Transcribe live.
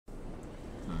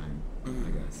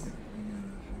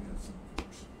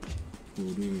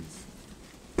Cool beans.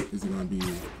 Is it gonna be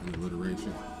an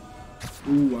alliteration?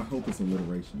 Ooh, I hope it's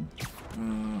alliteration.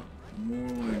 More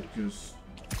like just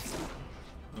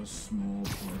a small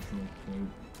partial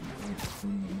quote, like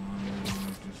from the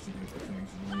monologue, just to get things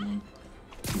rolling.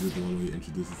 Is it the one where he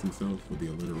introduces himself with the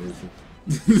alliteration?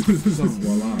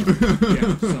 Voila.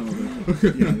 Yeah, some of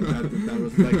it. Yeah, that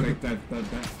was like that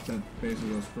basically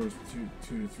those first two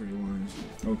to three lines.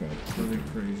 Okay. Nothing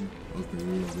crazy.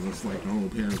 Okay, it's like the whole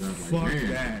paragraph. Fuck like, man.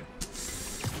 that.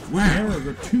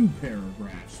 Wow. 2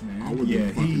 paragraphs, man. He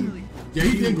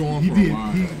did go on for a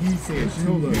while. He said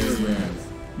 2 paragraphs.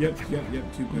 Yep,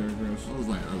 2 paragraphs. I was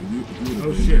like,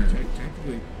 oh shit,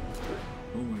 technically.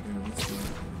 Oh my god, that's 5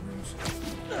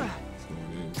 paragraphs.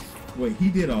 Wait, he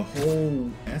did a whole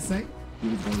essay?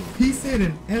 He said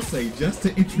an essay just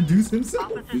to introduce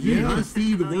himself? Did you not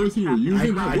see the words he was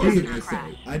using? That was an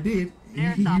essay. I did.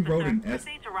 He wrote an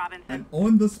essay. An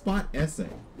on-the-spot essay.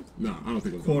 No, I don't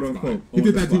think it was quote unquote. He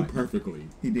did that too perfectly.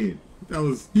 He did.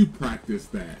 He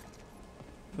practiced that.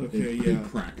 Okay, He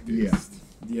practiced.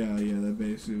 Yeah, that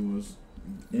basically was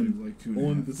like 2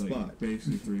 on the spot. Like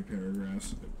basically 3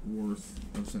 paragraphs worth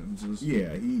of sentences.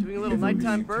 Yeah, he doing a little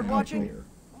nighttime bird watching.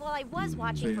 Well, I was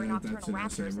watching for nocturnal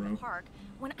raptors in the park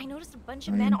when I noticed a bunch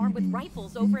of IMDb men armed with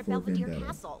rifles over at for Belvedere Vendetta.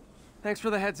 Castle. Thanks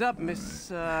for the heads up, Miss,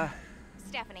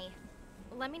 Stephanie,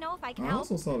 let me know if I can I help.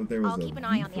 also saw that there was I'll keep an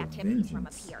eye on the activities from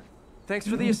up here. Thanks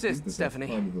for the assist,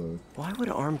 Stephanie. Why would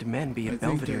armed men be at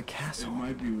Belvedere Castle? It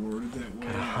might be worded that way.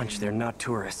 Got a hunch they're not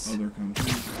tourists. Other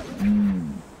countries.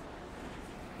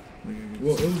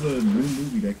 Well, it was a new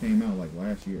movie that came out like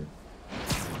last year.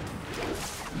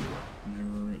 Never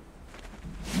read.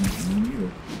 Me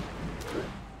neither.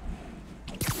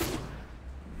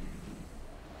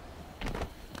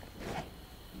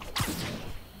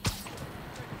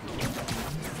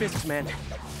 Fists, man.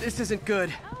 This isn't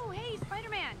good. Oh, hey,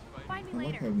 Spider-Man. Find me I like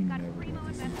later. how we Got never primo get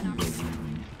to see investment Hugo opportunity.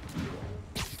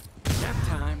 Weaving. Nap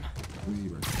time. Who's he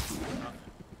right?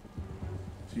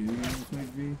 See, you guys played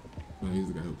V? No, he's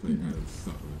the guy who played Adam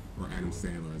Sutler. Or Adam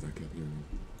Sandler, as I kept hearing.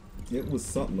 It was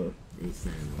Sutler. It was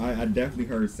Sandler. I definitely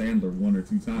heard Sandler 1 or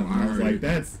 2 times. And I was like,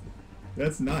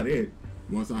 that's not it.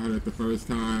 Once I heard it the first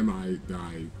time,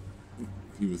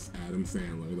 he was Adam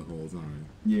Sandler the whole time.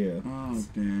 Yeah. Oh,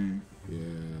 dang.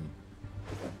 Yeah.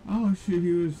 Oh, shit,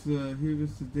 he was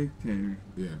the dictator.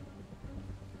 Yeah.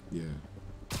 Yeah.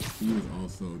 He was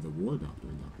also the war doctor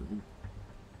in Doctor Who.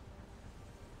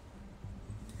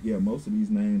 Yeah, most of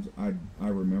these names I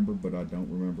remember, but I don't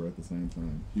remember at the same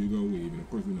time. Hugo Weaving. Of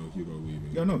course we know Hugo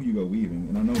Weaving. I know Hugo Weaving,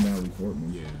 and I know Natalie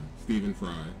Portman. Yeah. Stephen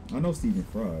Fry. I know Stephen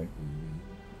Fry.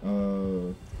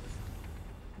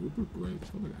 Rupert Grint. I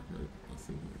feel like I've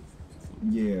seen him.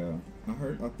 Yeah,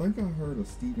 I think I heard of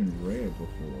Stephen Red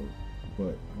before,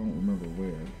 but I don't remember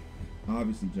where.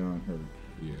 Obviously John Hurt.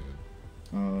 Yeah.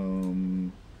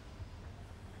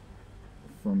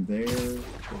 From there,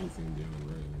 Probably seen John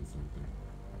Red or something.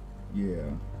 yeah,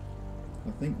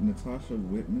 I think Natasha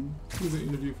Whitman. He was an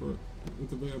interview with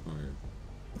the vampire.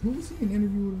 Who was he in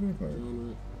Interview with a Vampire? John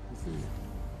Red. Let's see.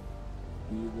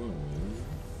 He was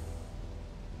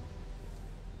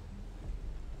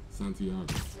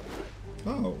Santiago.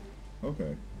 Oh,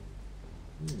 okay.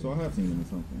 Yeah. So I have seen him in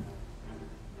something.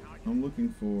 I'm looking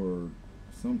for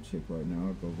some chick right now.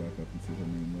 I'll go back up and see her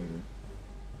name later.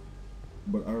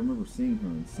 But I remember seeing her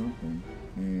in something,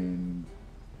 and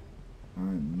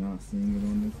I'm not seeing it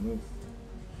on this list.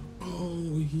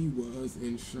 Oh, he was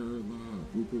in Sherlock.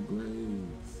 Rupert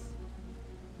Graves.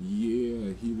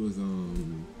 Yeah, he was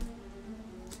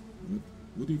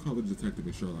what do you call the detective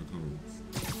in Sherlock Holmes?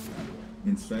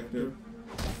 Inspector?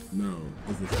 No,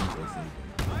 it's Inspector something.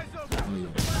 Oh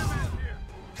yeah.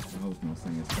 I was gonna say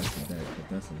Inspector that, but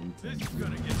that's a routine.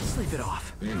 Sleep it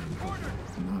off. Damn.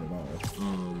 Not at all.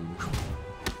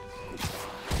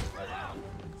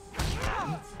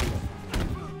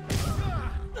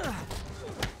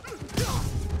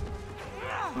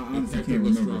 I honestly can't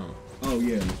remember. Oh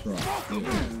yeah, that's right.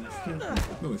 Yeah.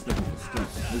 No, Inspector Lestrade.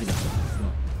 Look at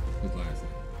that. His last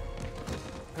name.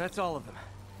 That's all of them.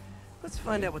 Let's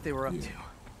find out what they were up to.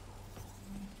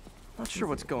 Not sure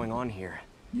what's going on here.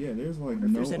 Yeah, there's like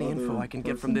If there's any info I can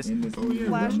get from this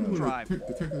flash drive.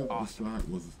 Detective Lestrade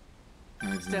was.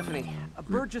 Stephanie, a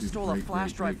bird just stole a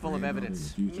flash drive full of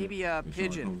evidence. Maybe a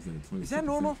pigeon. Is that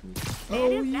normal? Oh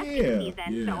yeah.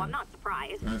 Yeah. So I'm not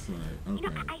surprised. That's right. Okay. You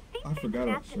know, I think I they forgot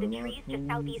live about in the trees just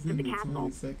southeast of the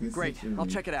castle. Great, I'll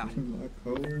check it out. Sherlock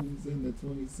Holmes in the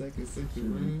 22nd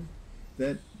century.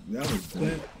 That was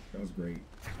great. That was great.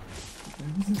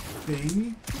 was a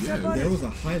thing? Yeah, There was a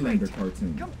Highlander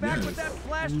cartoon. Come back Yes. with that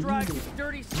flash drive, you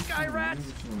dirty sky rats!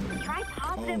 Try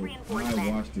positive Oh, reinforcement. I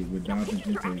watched it with Dr.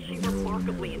 Pigeons are Pinto actually and Roland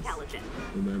remarkably Ramirez. intelligent.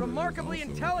 Remember, Remarkably it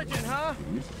was also intelligent, huh?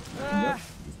 TV show.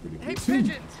 It's pretty Hey, cool.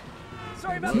 pigeons!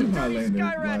 Sorry about the Two dirty Highlander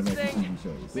sky rats live action thing. TV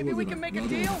shows. Maybe What we was can it, make a like,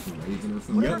 deal? Raven or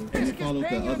something? Yep, Whatever and it Fisk is followed the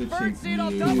paying you other in chick. birdseed,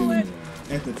 I'll Yeah. double it!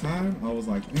 At the time, I was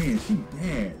like, man, she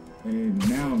bad. And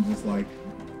now I'm just like,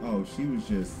 oh, she was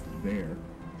just there.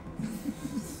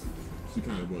 She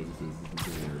kind of was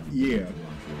just there. Yeah.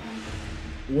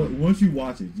 Once you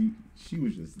watch it, she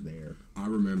was just there. I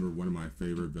remember one of my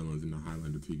favorite villains in the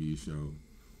Highlander TV show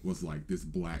was like this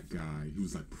black guy. He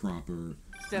was like proper.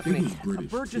 I think Stephanie, he was a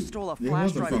British bird just too. stole a There flash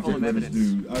was a drive full fucking of British evidence.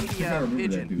 dude. I Maybe think I a remember that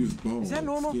pigeon. dude. He was bald. Is that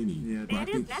normal? Skinny. Yeah, But I That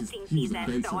is think nesting he was a season,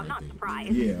 fencer, so I'm I not think.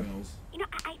 surprised. Yeah. You know,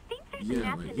 I think there's a Yeah,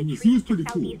 nest like, in the he trees was pretty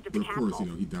just cool. southeast of But the of course, castle.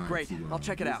 you know, he died Great, too. I'll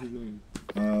check it What's out. his name?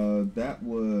 That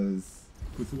was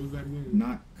Who was that again?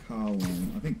 not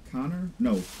Colin. I think Connor.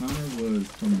 No, Connor was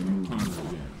from the movie. Connor,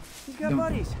 yeah. He's got Duncan.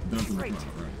 buddies. Duncan Great.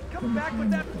 McLeod, right. Come back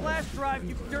with that flash drive,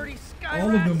 you dirty sky All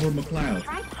of rats! them were McLeod.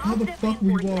 Try How the positive fuck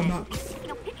were you all reinforcement. not You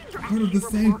know, pigeons are part of the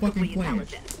actually same remarkably fucking plan?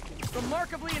 intelligent.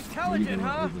 Remarkably Maybe intelligent, they were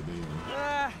huh? over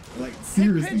there. like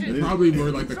seriously? pigeon. dude. Probably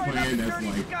more like the Sorry about clan the that's dirty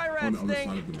like sky on rats the other thing.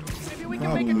 side of the mountain. Maybe we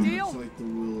can make a Probably. It's deal? like the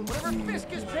will of Whatever Steel.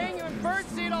 Fisk is paying you in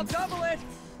birdseed, I'll double it!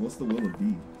 What's the will of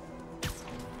D?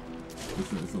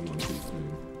 It's a One Piece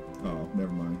thing. Oh,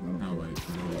 never mind. I don't How care. like,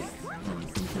 how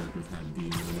like some characters have D in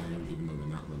their name even though they're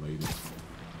not related.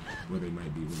 Or they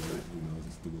might be related, who knows,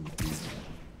 it's the will of D.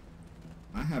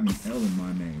 I have an L in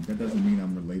my name. That doesn't mean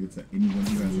I'm related to anyone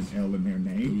who has an L in their It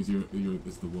name. means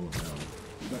it's the will of L.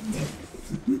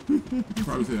 You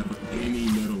probably say that for any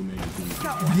middle name.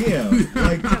 Yeah,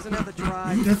 like Doesn't have the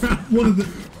drive. that's one of the.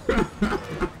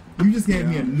 You just gave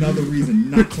me another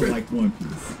reason not to like One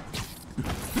Piece.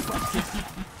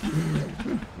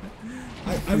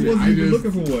 I wasn't I even just-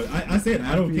 looking for one. I said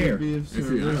I don't care. And see,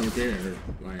 I don't care.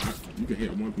 Like, you can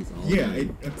hate One Piece all Yeah, day.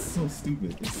 it's so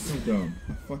stupid. It's so dumb.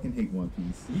 I fucking hate One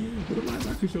Piece. But the live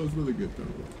action show is really good though.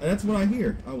 That's what I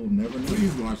hear. I will never know.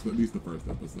 Please watch at least the first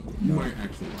episode. You No. might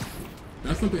actually like it.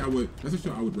 That's something that's a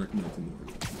show I would recommend to more.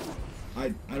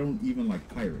 I don't even like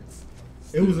pirates.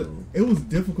 It was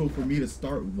difficult for me to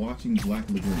start watching Black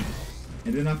Lagoon,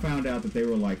 and then I found out that they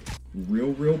were like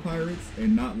real pirates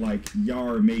and not like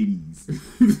yar mateys.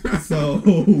 So,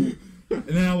 and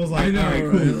then I was like, I know, all right,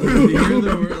 right? cool. Like, when you hear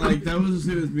the word, like that was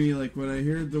the same with me. Like when I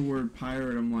heard the word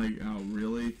pirate, I'm like, oh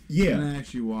really? Yeah. And I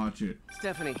actually watch it.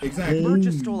 Stephanie, Exactly. a bird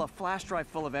just stole a flash drive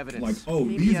full of evidence. Like, oh,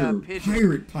 Maybe these a are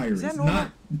pigeon. pirates, Is that normal?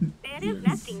 not It is Yes.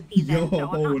 nesting season, yo so I'm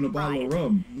ho not and a bottle of surprised.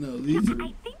 rum. No, these are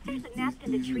I think there's a nest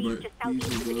in the trees but just southeast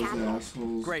of the those castle.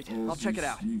 assholes. Great, I'll also check it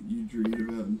out. You read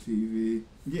about on TV.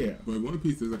 Yeah, But One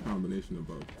Piece is a combination of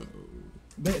both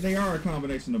though. they are a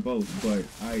combination of both, but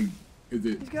Is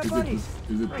it He's got is buddies.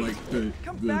 it Great. like the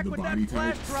Come back with body that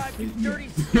flash type? drive, you Yeah. dirty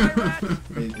sky rats!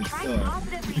 it's Try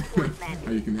positive reinforcement.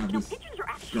 How you can have You know, this pigeons are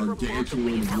actually remarkably gargantuan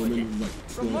woman intelligent. who's like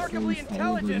 12 Remarkably stories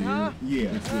tall intelligent, over huh? here.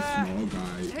 yeah. Next to this small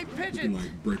guy Hey, who can pigeons!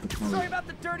 like break apart. Sorry about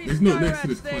the dirty There's sky no next to rats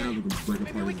this clown who thing. can break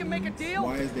apart. Maybe we can make a his deal?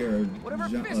 Why is there Whatever a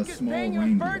Fisk is small paying you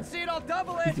in reindeer? birdseed, I'll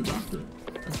double He's it! a doctor.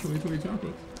 That's 2020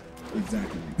 chocolate.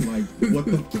 Exactly. Like what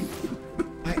the.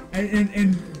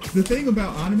 And the thing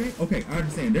about anime, okay, I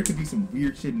understand there could be some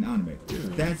weird shit in anime. Yeah.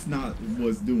 That's not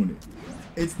what's doing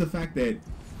it. It's the fact that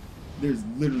there's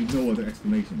literally no other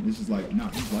explanation. It's just like, nah,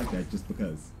 he's like that just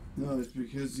because. No, it's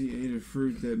because he ate a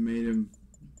fruit that made him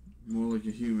more like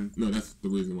a human. No, that's the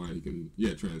reason why he can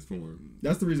transform.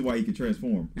 That's the reason why he can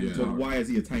transform. Yeah. But why is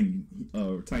he a tiny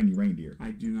reindeer?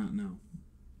 I do not know.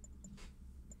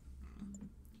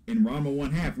 In Ranma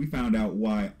 1/2, we found out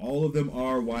why all of them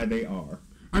are why they are.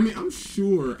 I mean, I'm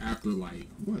sure after like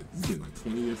what? It's been like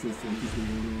 20 years since One Piece been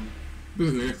going on.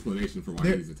 There's an explanation for why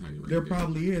There, he's a tiny there reindeer.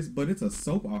 probably is, but it's a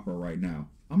soap opera right now.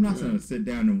 I'm not Yeah. going to sit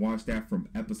down and watch that from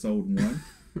episode 1.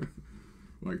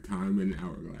 Like time in an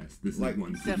hourglass. This Like, is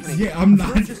One Piece. Stephanie, Yeah, I'm a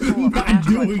not, bird just stole a I'm flash not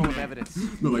drive doing full of that. evidence.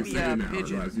 No, like Maybe a second hourglass.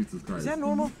 pigeon. Jesus Christ. Is that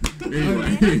normal?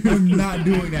 Anyway. I'm not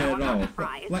doing that at all.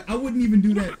 Surprise. Like, I wouldn't even do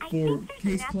Yeah, that I for think there's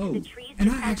Case a nest in the Closed. trees And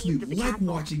I just actually southeast of the like castle.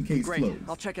 watching Case Great, Closed.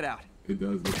 I'll check it out. It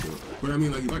does look good. But I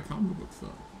mean, like, you like comic book stuff.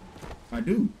 I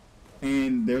do.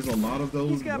 And there's a lot of those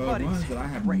He's got buddies. runs that I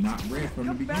have Great. not read from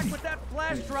the Come back beginning. with that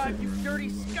flash drive, you dirty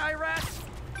sky rats!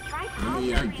 Try I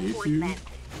mean, I positive get you. reinforcement.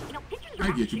 You know, pigeons are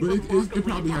I get you, actually but it remarkably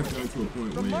probably has intelligent. gotten to a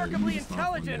point where Remarkably you just stop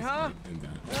on intelligent, this huh? and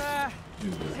that.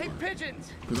 Hey,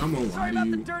 pigeons! Because I'm gonna lie Sorry to about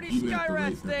you, the dirty even sky at the rats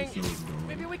rate that the thing. show is going,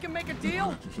 Maybe we can make a the deal?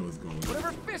 live action show is going,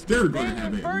 Whatever Fisk they're is going to paying you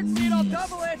have in at birdseed, I'll least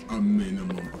double it! a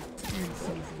minimum of 10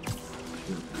 seasons.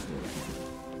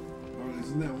 Oh,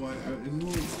 isn't that why? Isn't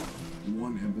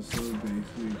one episode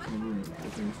basically cover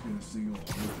basically a single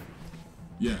arc?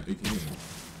 Yeah, it can.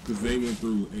 Because they went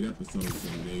through 8 episodes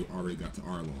and they already got to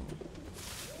Arlong.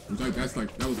 Which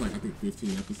that was like I think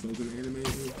 15 episodes in the anime.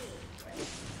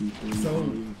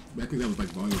 So I think that was like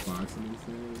volume 5, something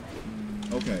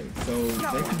said. Okay, so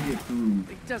they can get through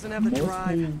It doesn't have the multiple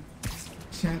drive.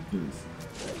 chapters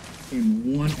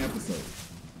in one episode.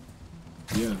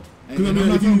 Yeah. And I'm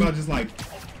not talking about just like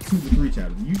 2 to 3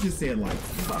 chapters. You just said like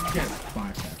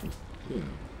 5 chapters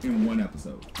in one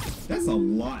episode. That's a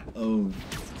lot of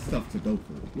stuff to go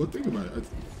through. Well, think about it.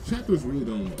 Chapters really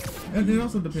don't. And it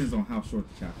also depends on how short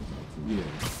the chapters are too. Yeah.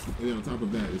 And then on top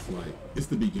of that, it's like it's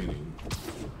the beginning.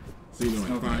 So you know,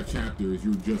 like 5 chapters,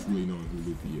 you're just really knowing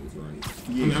who Luffy is, right?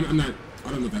 Yeah. I mean, I'm not. I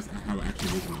don't know if that's how it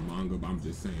actually is in the manga, but I'm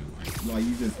just saying, like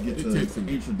you just get the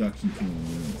introduction to him,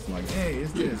 and it's like, hey,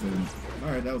 it's this, and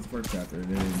all right, that was the first chapter, and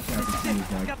then chapter 2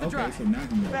 is like, okay, so now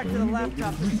you Back to the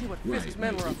laptop to see what Fisk's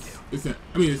men were up to. It's an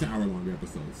hour-long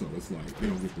episode, so it's like they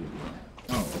don't get through a lot.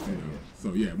 Oh, okay.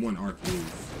 So yeah, one arc is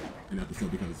an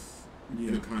episode because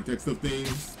in the context of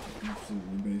things,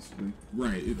 Absolutely, basically.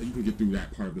 right? You can get through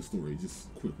that part of the story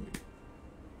just quickly.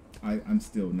 I'm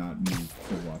still not moved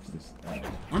to watch this.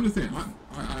 I'm just saying,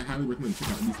 I highly recommend check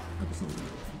out these episodes.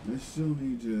 I still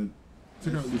need to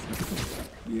Check out these episodes.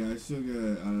 Yeah, I still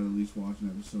gotta at least watch an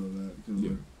episode of that because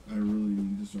like, I really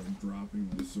need to start dropping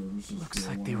my services. Looks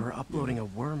like they were uploading a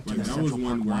worm to Like the that was Central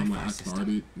Park one where Wi-Fi I system.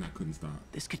 started and I couldn't stop.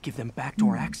 This could give them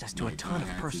backdoor access to a Like, ton I of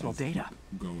had to personal just data.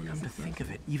 keep going Come as to a think second.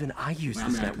 of it, even I use Like, I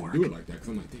this mean, I couldn't network. do it like that because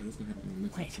I'm like, damn, what's gonna happen in the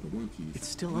next Wait, episode of One Piece? it's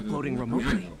still I know, uploading I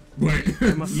remotely. know,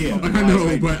 but must Yeah, be I know,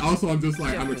 Right. but also I'm just like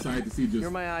I'm Stephanie, excited to see just You're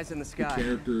my eyes in the sky.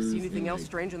 characters See anything and, else like,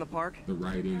 strange in the park? the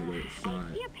writing, the way it's shot.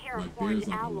 I see a pair Like of horned there's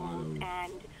like a lot owls of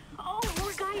and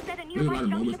more guys at a there's a nearby lot of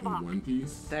junction moments in box. One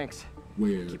Piece Thanks.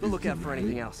 where Keep a lookout for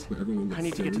anything else. But everyone looks I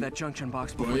need to get to silly, that junction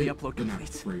box before but the upload they're not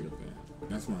completes. afraid of that.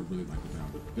 That's what I really like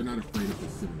about it. They're not afraid of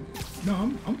just sitting there. No,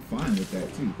 I'm fine with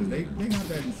that too, because they got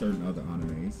that in certain other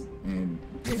animes, and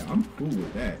yeah, I'm cool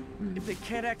with that. If they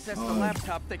can't access the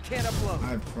laptop, they can't upload.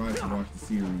 I've tried to watch the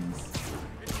series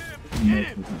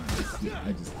multiple times.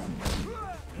 I just can't.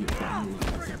 Yeah.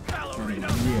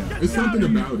 It's something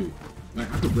about it.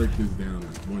 Like I could break this down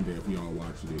like one day if we all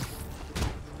watched it.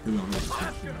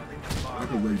 I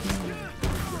could break down like,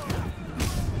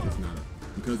 it's not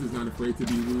because it's not afraid to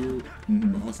be weird,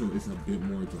 but also it's a bit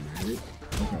more dramatic.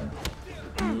 Okay.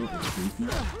 You know, and goofy.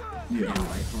 Yeah. And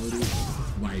lighthearted.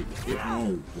 Like it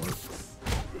all works.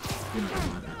 In like a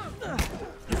live action.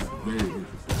 It's very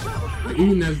interesting. Like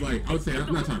even as like I would say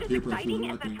I'm not trying to peer pressure or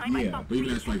nothing. Yeah. But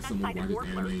even as like someone watches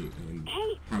anime and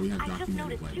Hey, how we have I just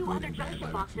documented noticed like 2 good other and bad junction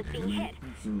live boxes action being anime. hit.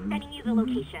 Sending you the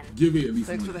location. Give it at least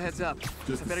Thanks one for the heads up.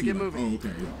 just I to better see, get like, moving. oh,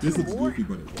 okay, this looks More? goofy,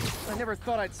 but it works. I never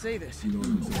thought I'd say this. You know what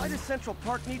I'm saying? Why does Central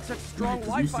Park need such strong Like,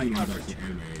 'cause you've Wi-Fi seen live coverage? action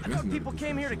anime. I That's thought another people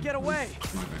came here to discussion. get away.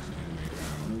 Live action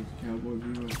anime. Cowboy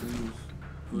Bebop thing was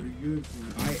pretty good.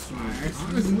 I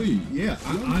Honestly, yeah, I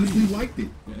honestly liked it,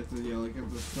 At the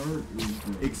start, it was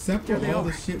good. except There for they all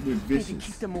are. the shit with I need to Vicious.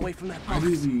 keep them away from that I box.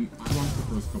 didn't. I watched the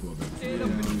first couple of episodes. Yeah, I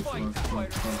just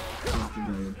watched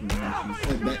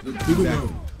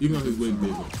Even though his wig did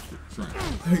look trash.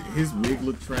 His wig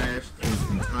looked trash. His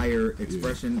entire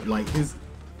expression, like his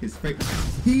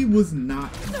face, he was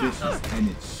not vicious, and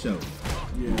it showed.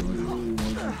 Yeah, it really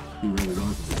wasn't. He really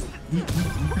wasn't. He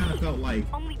kind of felt like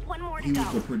Only one more to he was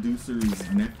the go.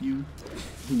 producer's nephew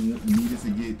who needed to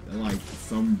get like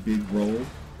some big role,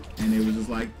 and it was just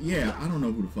like, yeah, I don't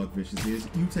know who the fuck Vicious is.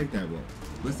 You take that role.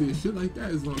 But see, shit like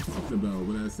that is what I'm talking about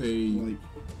when I say Like,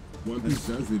 One Piece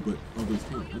does it, but others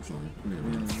can't. I'm sorry.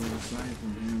 Whatever. aside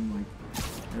from him, like,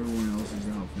 everyone else's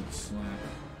outfits slap.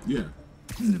 Yeah.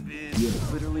 Yeah.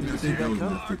 Literally And I didn't see think that that was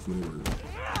coming. Netflix when they were,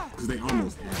 because they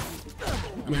almost had it.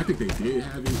 I mean, I think they did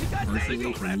have it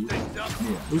personally for me. Yeah. It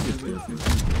was just different. They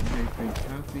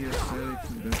cut the aesthetics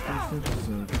of that first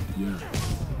episode. Yeah.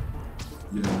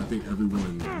 Yeah, I think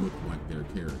everyone looked like their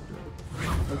character.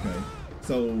 Okay.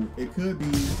 So it could be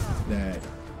that,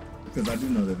 because I do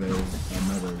know that there's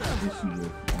another issue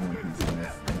with One Piece, and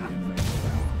that's the anime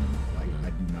style. Like, I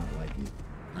do not like it.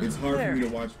 It's hard for me to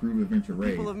watch Groove Adventure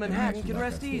Raid. People of and I Manhattan actually can like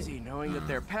rest that story. easy knowing that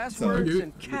their I passwords get it.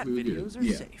 and cat Completely get it. videos are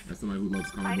Yeah. safe. As somebody who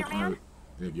loves comic book Spider-Man? art,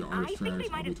 and if your art is I think trash, they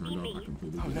might I'll be have turned beat off. I me.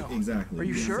 completely Oh, get it. no. Exactly. Are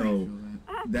you sure? So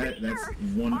that's sure.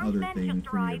 one Our other men thing just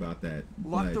for me arrived. about that.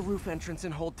 Lock but the roof entrance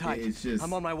and hold tight. It's just,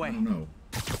 I'm on my way. I don't know.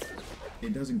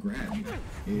 It doesn't grab me.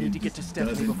 It Need to get to just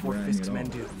Stephanie doesn't before grab me Fisk's at men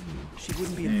all. do. She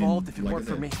wouldn't be And involved if it like I weren't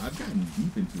for said, me. I've gotten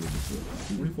deep into it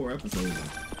before. 24 episodes.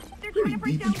 They're trying Pretty to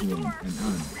break deep down into the them, door. and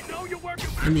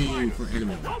I mean, for anime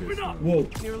like this, well,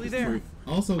 Nearly there.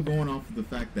 also going off of the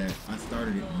fact that I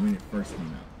started it when it first came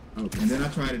out. Okay. And then I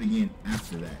tried it again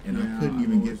after that, and Yeah, I couldn't I've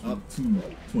even always get up to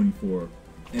 24.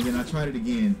 And then I tried it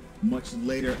again much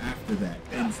later after that,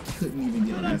 and couldn't even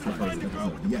get past the first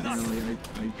episode. Yes. I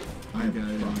have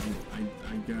got problems.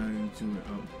 I got into it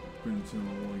up until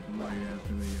like right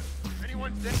after they got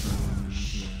Anyone after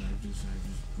sick? that, I just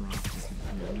dropped it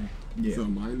completely. Yeah. So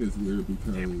mine is weird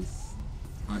because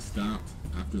I stopped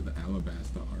after the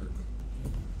Alabasta arc,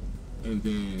 and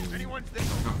then Anyone sick?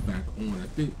 hopped back on. I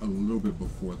think a little bit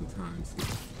before the time skip.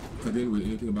 I didn't read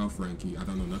anything about Frankie. I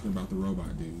don't know nothing about the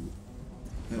robot dude.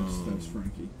 That's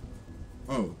Frankie.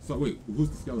 Oh, so wait, who's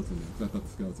the skeleton then? 'Cause I thought the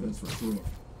skeleton was That's Frankie.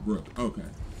 Brooke. Brooke. Okay.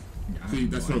 I See,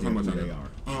 have that's no what I'm idea talking who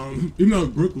about. they are. Even though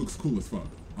Brooke looks cool as fuck,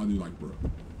 I do like Brooke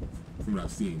from what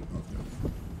I've seen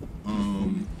of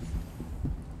them.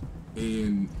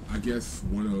 And I guess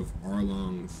one of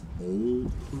Arlong's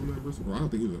old crew members, or I don't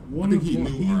think he was. I think he knew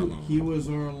Arlong. He was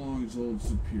Arlong's old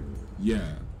superior.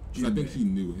 Yeah, so I think Jinbei. he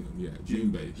knew him. Yeah,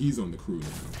 Jinbei. He's on the crew now.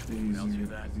 He's I'll do either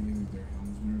that. their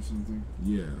helmsman or something.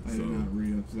 Yeah, I so did not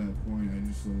read up to that point. I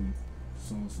just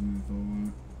saw some info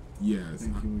on yes, it.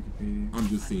 Thank you, Wikipedia. I'm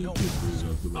just seeing pictures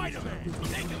of the latest Spider-Man,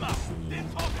 chapters. take him out. Then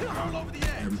toss him all over the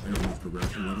edge. Everyone's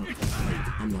progression level.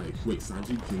 Like, I'm like, wait,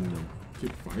 Sanji can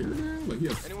kick fire now? Like, he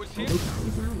has Anyone other here?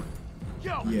 powers now? Like,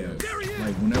 Yo, Yeah, there he is.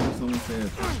 like whenever someone said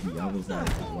Frankie, I was like,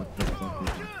 what the fuck is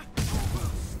that?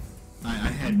 I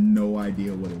had no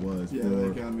idea what it was Yeah, for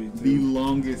that got me the too.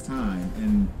 longest time,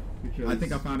 and Because I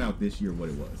think I found out this year what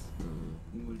it was.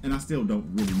 And I still don't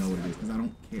really know what it is because I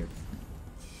don't care.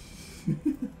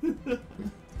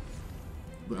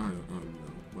 but I don't know.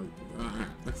 Like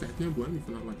I said, I can't blame you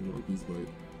for not liking One Piece, but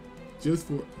just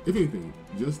for, if anything,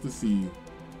 just to see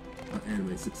an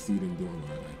anime succeed in doing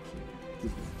live action.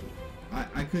 Just want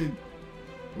to. I could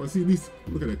Well, see, at least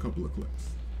look at a couple of clips.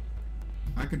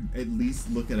 at least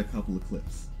look at a couple of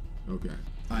clips. Okay.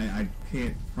 I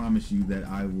can't promise you that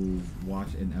I will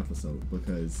watch an episode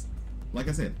because, like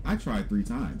I said, I tried 3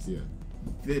 times. Yeah.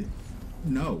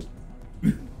 No.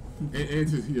 And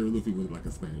to hear Luffy with like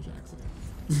a Spanish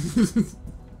accent.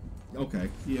 Okay.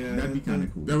 Yeah, That'd be kind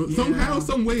of cool. That was, somehow,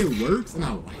 some way it works, and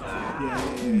I like it.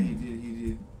 Yeah,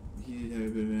 he did have a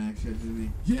bit of an accent,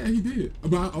 didn't Yeah, he did.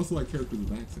 But I also like characters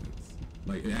with accents.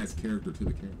 Like, it adds character to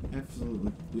the character. he?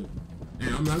 Absolutely. Yeah.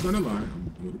 And I'm not gonna lie,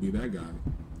 I'm gonna be that guy.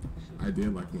 I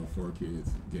did like when 4 kids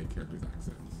get characters'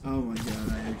 accents. Oh my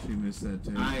god, I actually missed that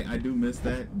too. I do miss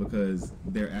that because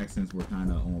their accents were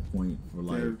kind of on point for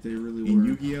like They really in were.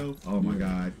 Yu-Gi-Oh. Oh my Yeah.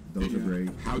 god, those are Yeah. great.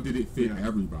 How did it fit Yeah.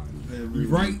 everybody? Everyone.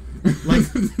 Right? Like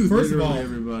first of Literally all,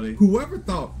 everybody. whoever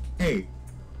thought, hey,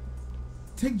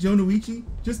 take Joe Noichi,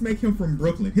 just make him from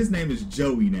Brooklyn. His name is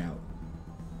Joey now.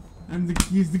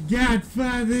 He's the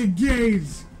godfather of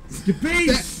gays. The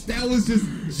beast. That was just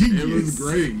genius. It was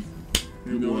great.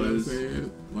 You It know what I'm was.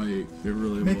 saying? Like, It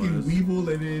really Making was. Weevil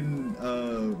and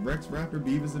then Rex Raptor,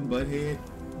 Beavis and Butthead.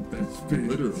 That's big.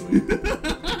 literally.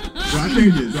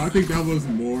 do I think that was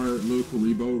more Lil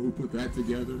Karibo who put that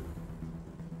together?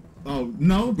 Oh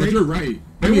no, But you're right.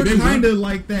 They I mean, were kind of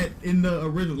like that in the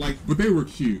original. Like, But they were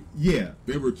cute. yeah,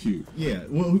 They were cute. yeah.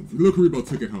 Well, Lil Karibo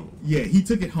took it home. yeah, he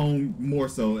took it home more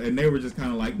so, and they were just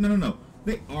kind of like, no.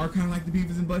 They are kind of like the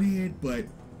Beavis and Butthead, but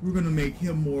we're gonna make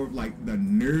him more of like the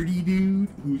nerdy dude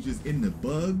who's just into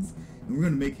bugs, and we're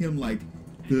gonna make him like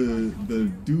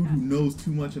the dude who knows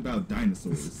too much about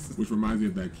dinosaurs. Which reminds me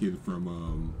of that kid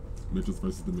from Mitchell's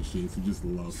vs. the Machines who just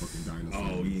loves fucking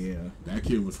dinosaurs. Oh yeah, That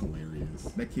kid was hilarious.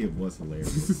 that kid was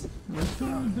hilarious. Nothing's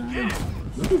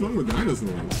wrong with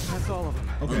dinosaurs. That's all of them.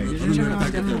 Okay, Other than the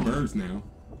fact that they're birds now.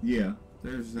 yeah,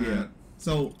 There's that. yeah.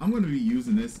 So I'm gonna be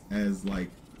using this as like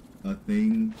a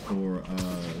thing for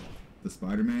the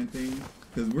Spider-Man thing,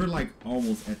 because we're like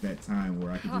almost at that time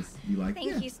where I could just be like, Thank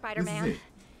yeah, you, this is Spider-Man. it.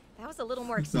 That was a little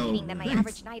more So, exciting than my thanks.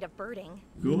 average night of birding.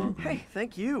 Cool. Hey,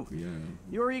 thank you. Yeah.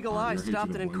 Your eagle eye your hatred stopped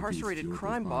of an One Piece incarcerated fueled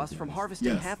crime this boss podcast. from harvesting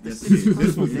Yes, half the yes, city's it is. This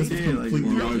personal was data. Yeah, like, completely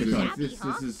more off the like cuff. This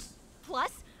Huh? is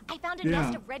Plus, I found a Yeah.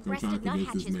 nest of red-breasted I'm trying to convince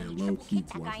nuthatches this when man we triple low-key hit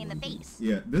to that watch guy in the One face. Piece.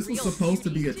 Yeah, this was Real supposed to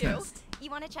be a cuties, too. test. You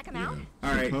want to check them Yeah. out?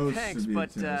 All right. supposed Thanks, to be a but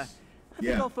test. I think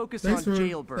Yeah. I'll focus Thanks on for,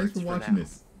 jailbirds Thanks for for watching now.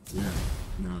 this. Yeah.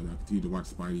 Now continue to watch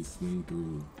Spidey swing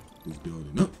through this building.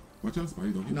 No, watch out,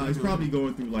 Spidey! Don't hit No, that he's building. probably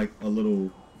going through like a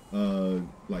little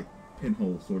like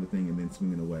pinhole sort of thing and then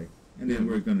swinging away. And then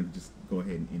Yeah. we're gonna just go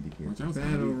ahead and end it here. Watch out,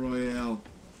 Battle Spidey! Royale.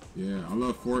 Yeah, I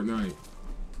love Fortnite.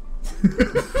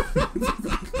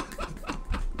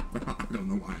 I don't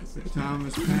know why I said that.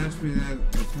 Thomas, pass me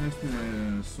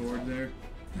that sword there.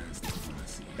 That's the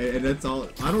classy. And that's all.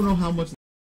 I don't know how much